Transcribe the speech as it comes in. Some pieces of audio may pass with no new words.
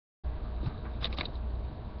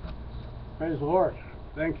Praise the Lord.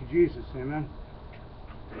 Thank you, Jesus. Amen.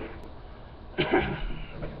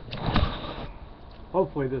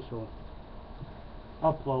 Hopefully this will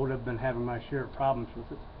upload. I've been having my share of problems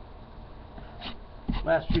with it.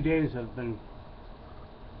 Last few days I've been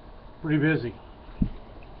pretty busy.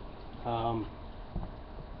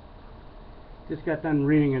 Just got done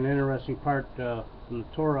reading an interesting part from the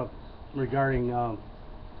Torah regarding the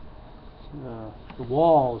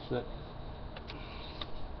walls that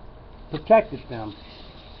protected them,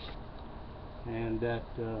 and that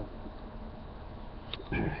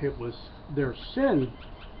it was their sin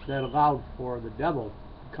that allowed for the devil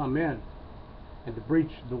to come in and to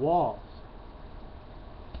breach the walls.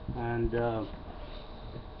 And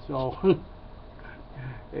so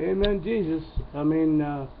amen, Jesus. I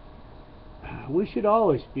mean, we should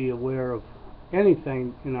always be aware of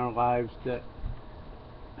anything in our lives that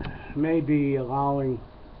may be allowing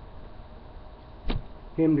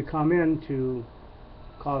him to come in to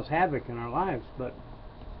cause havoc in our lives. But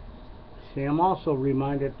see, I'm also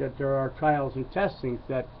reminded that there are trials and testings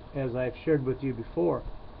that, as I've shared with you before,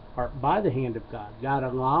 are by the hand of God, God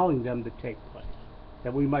allowing them to take place,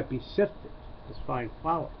 that we might be sifted as fine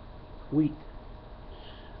flour, wheat.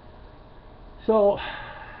 So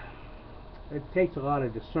it takes a lot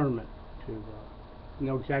of discernment to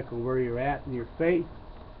know exactly where you're at in your faith,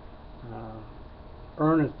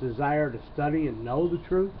 earnest desire to study and know the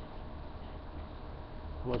truth.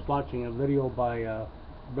 I was watching a video by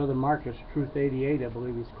Brother Marcus, Truth 88, I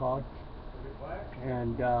believe he's called,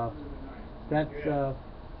 and that's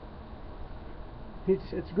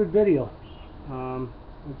it's a good video.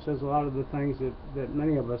 It says a lot of the things that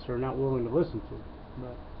many of us are not willing to listen to,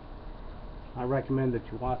 but I recommend that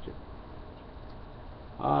you watch it.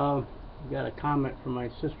 I got a comment from my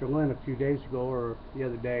sister Lynn a few days ago, or the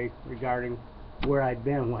other day, regarding where I'd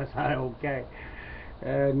been. Was I okay?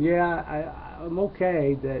 And yeah, I'm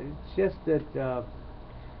okay. That it's just that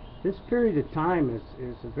this period of time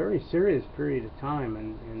is a very serious period of time,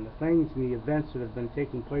 and the things and the events that have been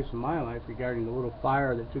taking place in my life regarding the little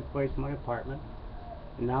fire that took place in my apartment,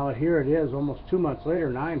 and now here it is almost 2 months later,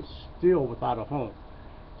 and I'm still without a home.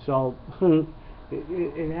 So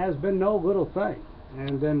it has been no little thing.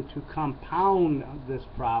 And then to compound this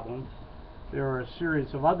problem, there are a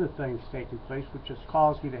series of other things taking place, which has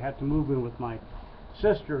caused me to have to move in with my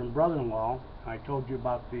sister and brother-in-law. I told you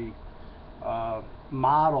about the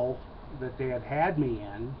model that they had me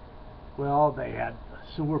in. Well, they had a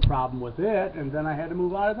sewer problem with it, and then I had to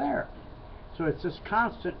move out of there. So it's this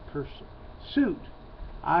constant pursuit,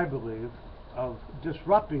 I believe, of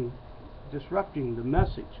disrupting the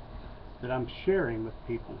message that I'm sharing with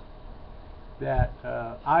people, that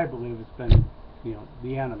I believe it's been,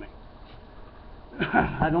 the enemy.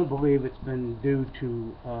 I don't believe it's been due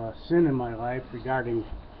to sin in my life regarding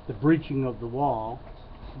the breaching of the wall,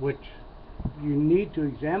 which you need to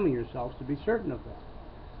examine yourselves to be certain of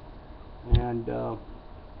that. And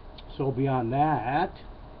so beyond that,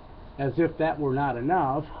 as if that were not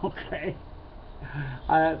enough, okay,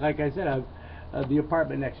 like I said, the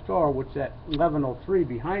apartment next door, which is at 1103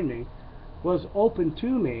 behind me, was open to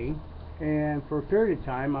me, and for a period of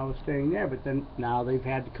time I was staying there, but then now they've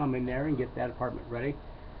had to come in there and get that apartment ready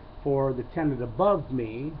for the tenant above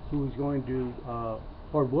me, who's going to,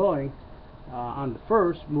 Lord willing, on the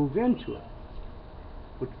 1st, move into it,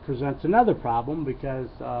 which presents another problem, because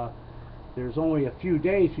there's only a few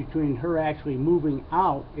days between her actually moving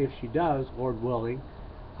out, if she does, Lord willing,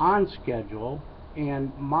 on schedule,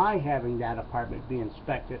 and my having that apartment be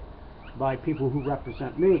inspected by people who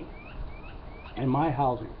represent me and my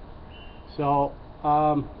housing. So,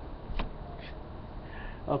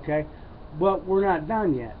 okay, but we're not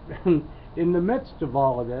done yet. In the midst of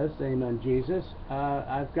all of this, amen, Jesus,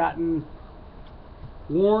 I've gotten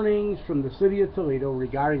warnings from the city of Toledo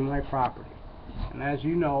regarding my property. And as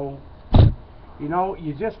you know,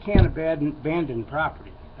 you just can't abandon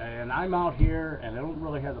property. And I'm out here, and I don't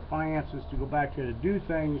really have the finances to go back there to do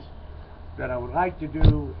things that I would like to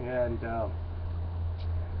do, and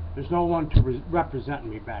there's no one to represent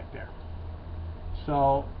me back there.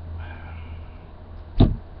 So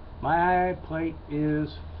my plate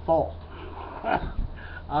is full.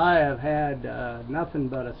 I have had nothing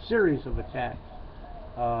but a series of attacks,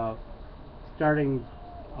 starting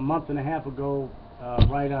a month and a half ago,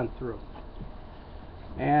 right on through.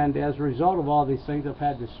 And as a result of all these things, I've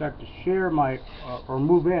had to start to share or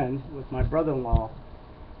move in with my brother-in-law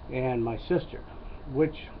and my sister,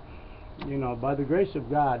 which, by the grace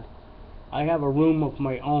of God, I have a room of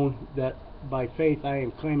my own that by faith I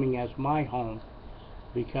am claiming as my home,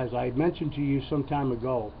 because I mentioned to you some time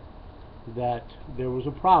ago that there was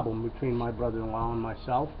a problem between my brother-in-law and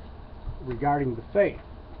myself, regarding the faith,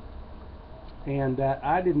 and that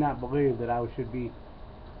I did not believe that I should be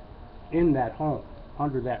in that home,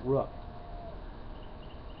 under that roof.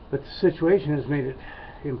 But the situation has made it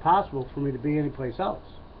impossible for me to be anyplace else.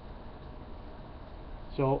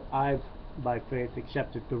 So I've, by faith,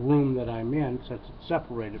 accepted the room that I'm in, since it's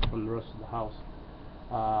separated from the rest of the house,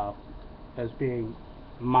 as being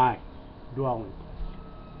my dwelling place.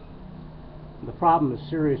 The problem is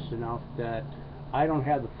serious enough that I don't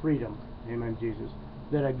have the freedom, amen, Jesus,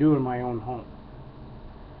 that I do in my own home.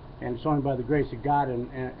 And it's only by the grace of God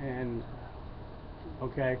and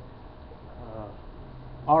okay,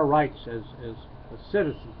 our rights as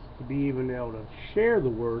citizens to be even able to share the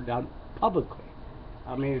word out publicly.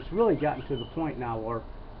 I mean, it's really gotten to the point now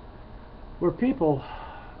where people,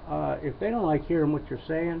 if they don't like hearing what you're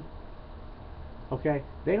saying, okay,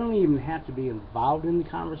 they don't even have to be involved in the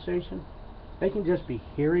conversation. They can just be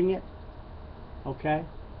hearing it, okay,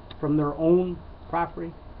 from their own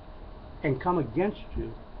property, and come against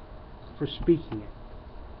you for speaking it.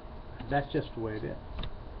 That's just the way it is.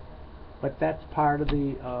 But that's part of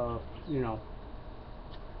the,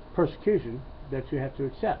 persecution that you have to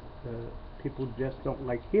accept. People just don't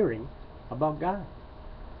like hearing about God.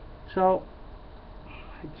 So,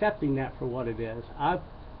 accepting that for what it is, I've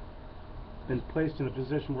been placed in a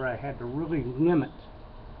position where I had to really limit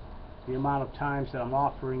the amount of times that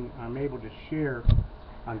I'm able to share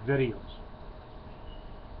on videos.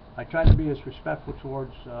 I try to be as respectful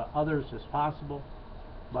towards others as possible,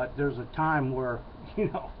 but there's a time where,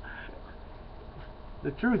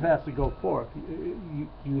 the truth has to go forth.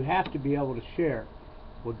 You have to be able to share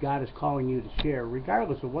what God is calling you to share,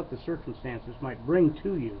 regardless of what the circumstances might bring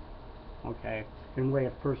to you, okay, in way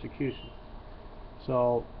of persecution.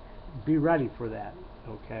 So, be ready for that,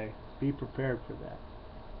 okay? Be prepared for that.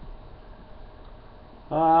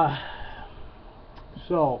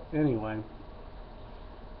 So, anyway,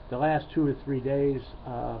 the last 2 or 3 days,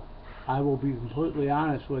 I will be completely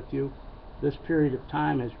honest with you, this period of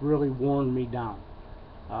time has really worn me down.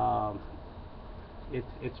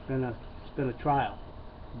 It's been a trial,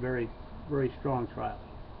 very, very strong trial,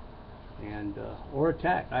 and or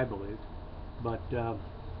attack, I believe. But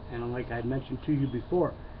and like I mentioned to you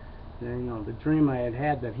before, the dream I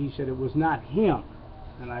had that he said it was not him,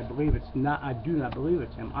 and I believe it's not. I do not believe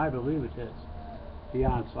it's him. I believe it is the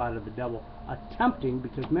onslaught of the devil attempting,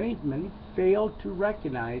 because many fail to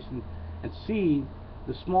recognize and see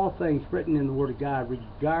the small things written in the Word of God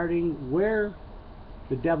regarding where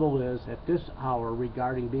the devil is at this hour,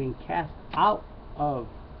 regarding being cast out of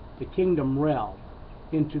the kingdom realm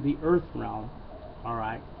into the earth realm,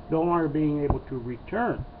 alright, no longer being able to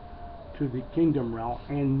return to the kingdom realm,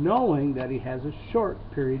 and knowing that he has a short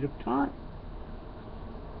period of time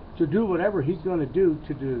to do whatever he's going to do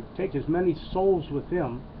to take as many souls with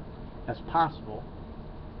him as possible.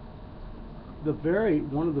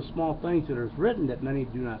 One of the small things that is written that many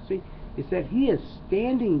do not see is that he is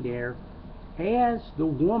standing there as the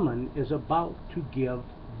woman is about to give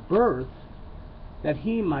birth, that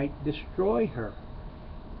he might destroy her.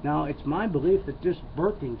 Now, it's my belief that this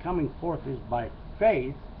birthing coming forth is by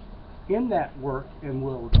faith in that work and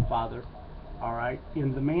will of the Father, alright,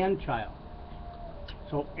 in the man-child.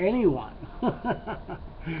 So anyone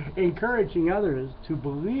encouraging others to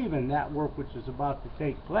believe in that work which is about to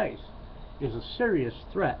take place is a serious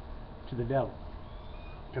threat to the devil,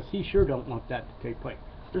 because he sure don't want that to take place.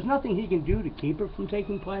 There's nothing he can do to keep it from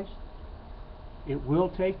taking place. It will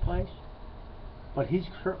take place, but he's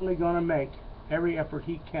certainly going to make every effort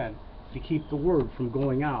he can to keep the word from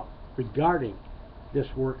going out regarding this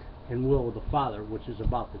work and will of the Father which is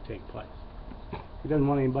about to take place. He doesn't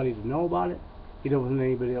want anybody to know about it. He doesn't want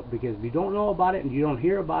anybody else, because if you don't know about it and you don't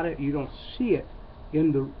hear about it, you don't see it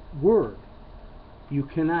in the Word, you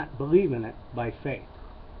cannot believe in it by faith.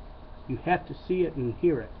 You have to see it and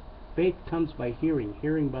hear it. Faith comes by hearing,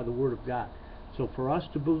 hearing by the Word of God. So for us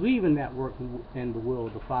to believe in that work and the will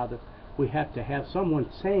of the Father, we have to have someone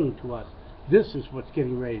saying to us, this is what's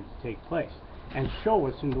getting ready to take place, and show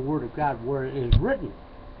us in the Word of God where it is written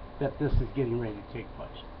that this is getting ready to take place.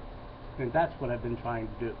 And that's what I've been trying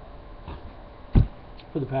to do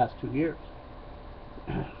for the past 2 years.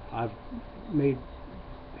 I've made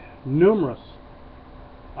numerous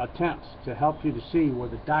attempts to help you to see where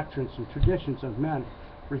the doctrines and traditions of men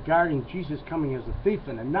regarding Jesus coming as a thief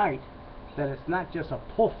in the night, that it's not just a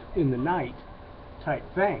poof in the night type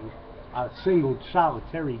thing, a single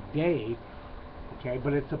solitary day, okay,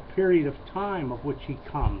 but it's a period of time of which he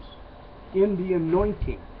comes in the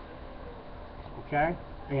anointing, okay,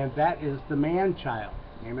 and that is the man-child,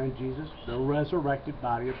 amen, Jesus, the resurrected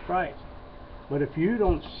body of Christ. But if you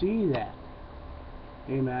don't see that,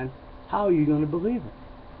 amen, how are you going to believe it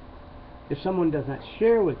if someone does not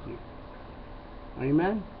share with you?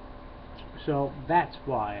 Amen? So that's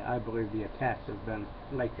why I believe the attacks have been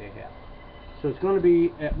like they have. So it's going to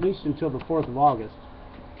be at least until the 4th of August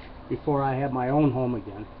before I have my own home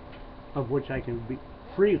again, of which I can be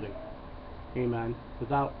freely, amen,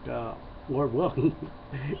 without, Lord willing,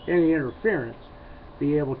 any interference,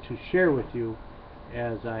 be able to share with you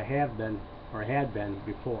as I have been or had been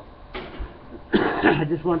before. I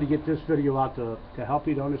just wanted to get this video out to help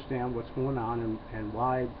you to understand what's going on and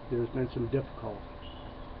why there's been some difficulty.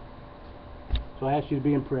 So I ask you to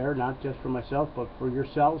be in prayer, not just for myself, but for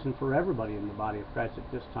yourselves and for everybody in the body of Christ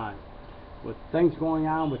at this time. With things going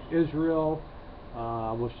on with Israel,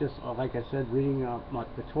 I was just, like I said, reading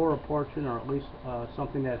the Torah portion, or at least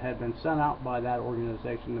something that had been sent out by that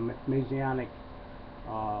organization, the Messianic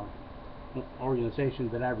organization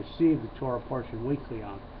that I received the Torah portion weekly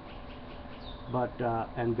on. But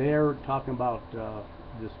and they're talking about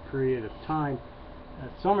this period of time,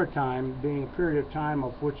 summertime being a period of time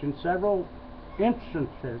of which in several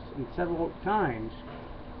instances, in several times,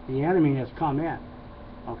 the enemy has come in,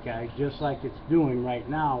 okay, just like it's doing right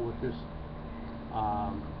now with this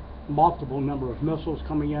multiple number of missiles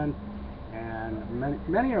coming in, and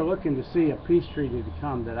many are looking to see a peace treaty to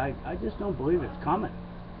come that I just don't believe it's coming,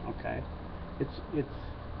 okay.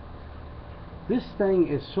 This thing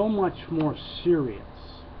is so much more serious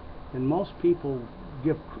than most people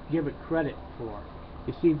give it credit for.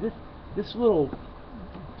 You see, this little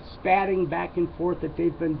spatting back and forth that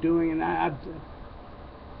they've been doing, and I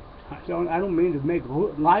don't mean to make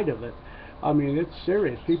light of it. I mean, it's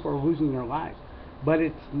serious. People are losing their lives, but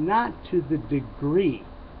it's not to the degree,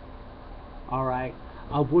 all right,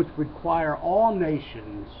 of which require all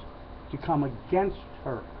nations to come against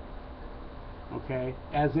her. Okay,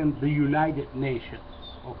 as in the United Nations.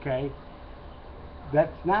 Okay,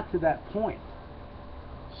 that's not to that point.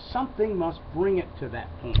 Something must bring it to that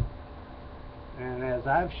point. And as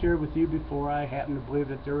I've shared with you before, I happen to believe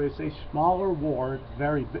that there is a smaller war,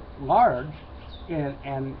 very large,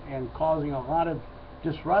 and causing a lot of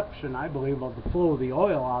disruption, I believe, of the flow of the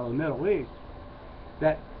oil out of the Middle East,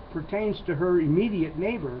 that pertains to her immediate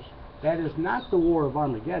neighbors. That is not the war of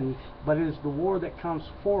Armageddon, but it is the war that comes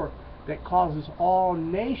forth that causes all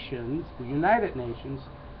nations, the United Nations,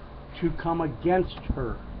 to come against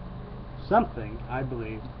her. Something, I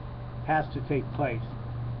believe, has to take place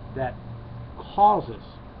that causes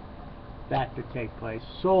that to take place,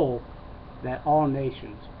 so that all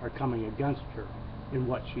nations are coming against her in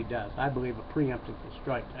what she does. I believe a preemptive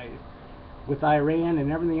strike. With Iran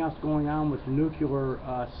and everything else going on with the nuclear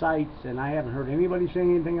sites, and I haven't heard anybody say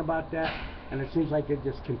anything about that, and it seems like they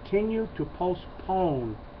just continue to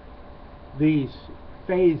postpone these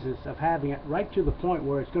phases of having it right to the point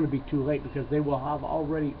where it's going to be too late, because they will have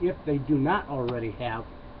already, if they do not already have,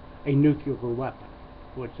 a nuclear weapon,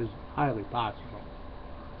 which is highly possible.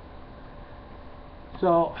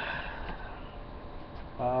 So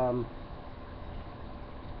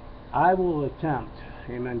I will attempt,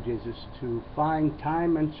 amen Jesus, to find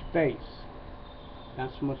time and space,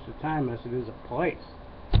 not so much the time as it is a place.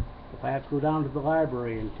 If I have to go down to the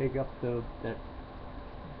library and take up that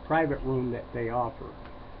private room that they offer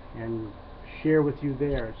and share with you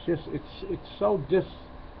there, it's so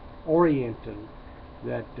disorienting,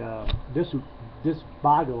 that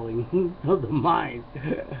disboggling of the mind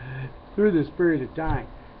through this period of time,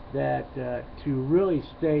 that to really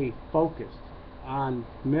stay focused on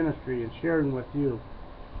ministry and sharing with you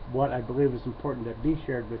what I believe is important to be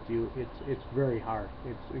shared with you, it's very hard.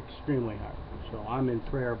 It's extremely hard. So I'm in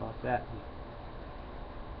prayer about that.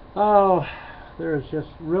 Oh, there's just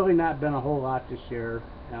really not been a whole lot to share.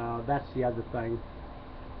 That's the other thing.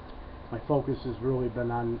 My focus has really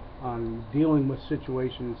been on dealing with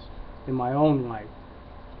situations in my own life,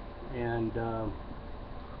 and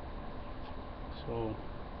so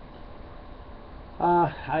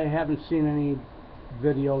I haven't seen any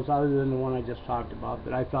videos other than the one I just talked about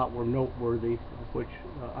that I thought were noteworthy, which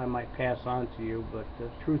I might pass on to you. But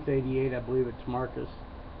Truth 88, I believe it's Marcus,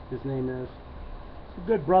 his name is. He's a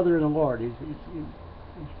good brother in the Lord.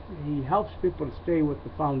 He helps people to stay with the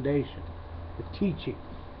foundation, the teachings.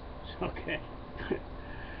 Okay.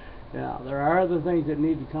 Yeah, there are other things that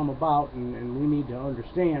need to come about, and we need to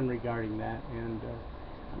understand regarding that. And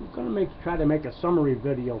I'm going to try to make a summary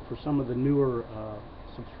video for some of the newer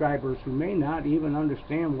subscribers who may not even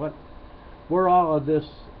understand where all of this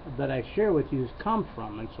that I share with you has come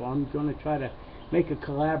from. And so I'm going to try to make a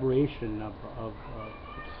collaboration of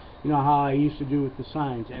you know, how I used to do with the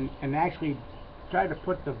signs, and actually try to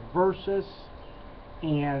put the verses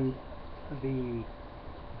and the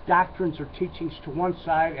doctrines or teachings to one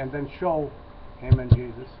side and then show, amen,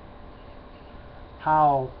 Jesus,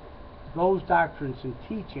 how those doctrines and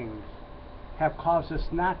teachings have caused us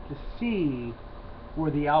not to see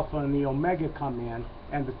where the Alpha and the Omega come in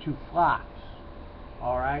and the two flocks,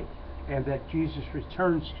 all right, and that Jesus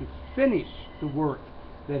returns to finish the work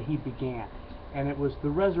that he began. And it was the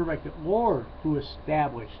resurrected Lord who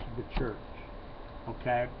established the church,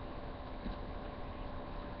 okay?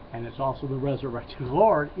 And it's also the resurrected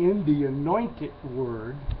Lord in the anointed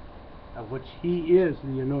word, of which he is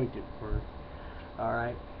the anointed word, all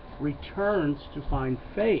right, returns to find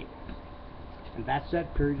faith. And that's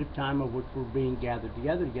that period of time of which we're being gathered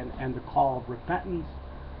together again, and the call of repentance,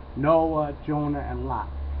 Noah, Jonah, and Lot.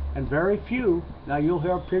 And very few, now you'll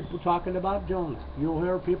hear people talking about Jonah, you'll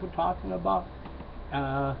hear people talking about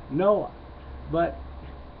Noah, but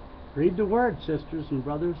read the word, sisters and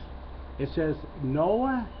brothers. It says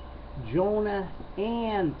Noah, Jonah,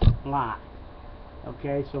 and Lot.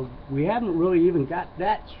 Okay, so we haven't really even got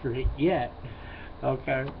that straight yet.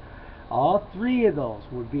 Okay, all three of those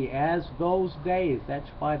would be as those days. That's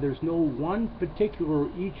why there's no one particular,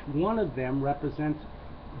 each one of them represents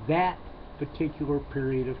that particular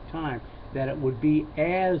period of time, that it would be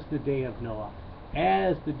as the day of Noah,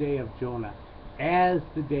 as the day of Jonah, as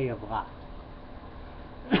the day of Lot.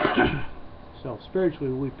 So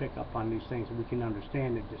spiritually we pick up on these things and we can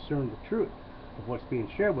understand and discern the truth of what's being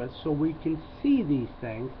shared with us, so we can see these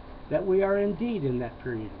things, that we are indeed in that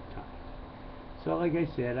period of time. So like I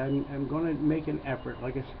said, I'm going to make an effort.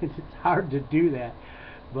 Like I said, it's hard to do that,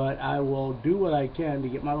 but I will do what I can to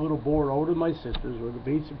get my little board over to my sisters with a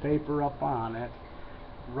piece of paper up on it,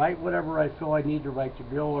 write whatever I feel I need to write to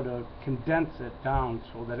be able to condense it down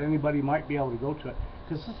so that anybody might be able to go to it,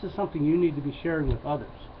 because this is something you need to be sharing with others.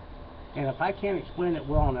 And if I can't explain it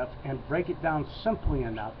well enough and break it down simply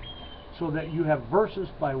enough so that you have verses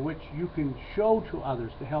by which you can show to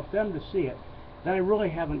others to help them to see it, then I really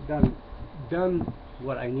haven't done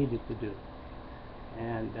what I needed to do.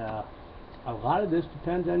 And a lot of this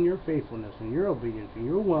depends on your faithfulness and your obedience and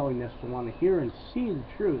your willingness to want to hear and see the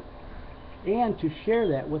truth and to share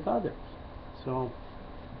that with others. So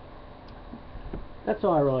that's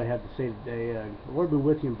all I really have to say today. The Lord be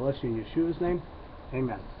with you and bless you in Yeshua's name.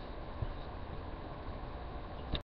 Amen.